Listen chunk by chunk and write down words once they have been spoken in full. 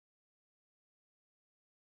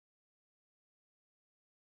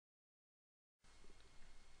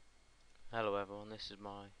Hello everyone, this is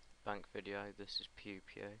my bank video. This is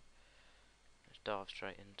PewPew. Let's dive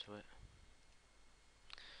straight into it.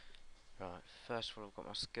 Right, first of all I've got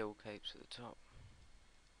my skill capes at the top.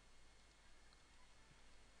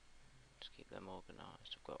 Just keep them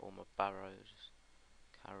organised. I've got all my barrows,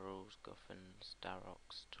 carols, guffins,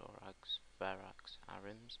 daroks, torags, varaks,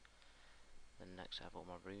 arims. Then next I have all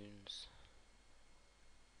my runes.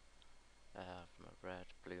 My red,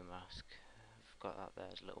 blue mask. I've got that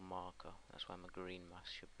there as a little marker. That's where my green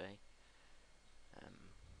mask should be.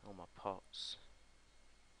 All my pots.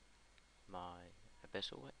 My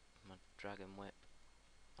abyssal whip, my dragon whip,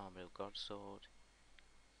 armored god sword,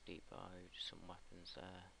 deep bow, some weapons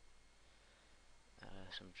there,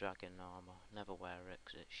 some dragon armor. Never wear it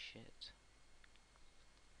 'cause it's shit.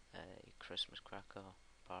 A Christmas cracker,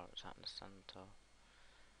 pirate's hat and a Santa.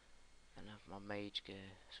 Then I have my mage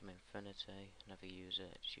gear, some infinity. Never use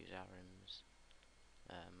it, just use arims.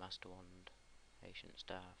 Master wand, ancient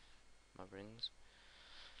staff, my rings.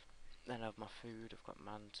 Then I have my food. I've got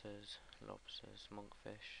mantas, lobsters,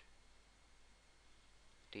 monkfish,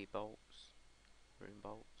 D-bolts, rune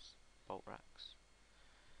bolts, bolt racks,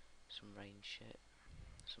 some range shit,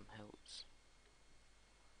 some hilts,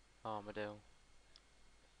 armadillo,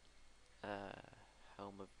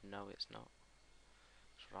 helm of no it's not,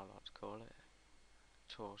 that's what I like to call it,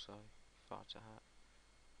 torso, fighter hat,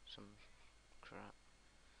 some crap.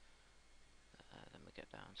 Then we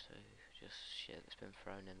get down to just shit that's been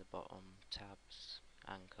thrown in the bottom, tabs,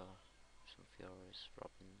 anchor, some furies,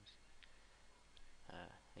 robins.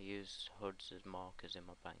 I use hoods as markers in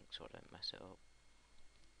my bank so I don't mess it up.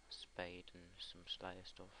 Spade and some slayer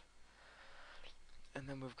stuff. And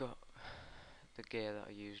then we've got the gear that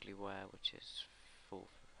I usually wear, which is full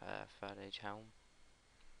third age helm,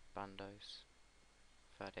 bandos,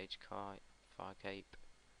 third age kite, fire cape,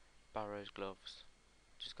 barrows gloves.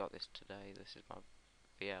 Just got this today. This is my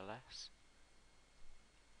VLS.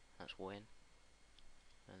 That's win.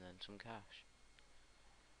 And then some cash.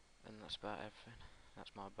 And that's about everything.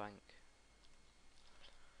 That's my bank.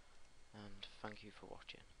 And thank you for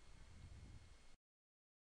watching.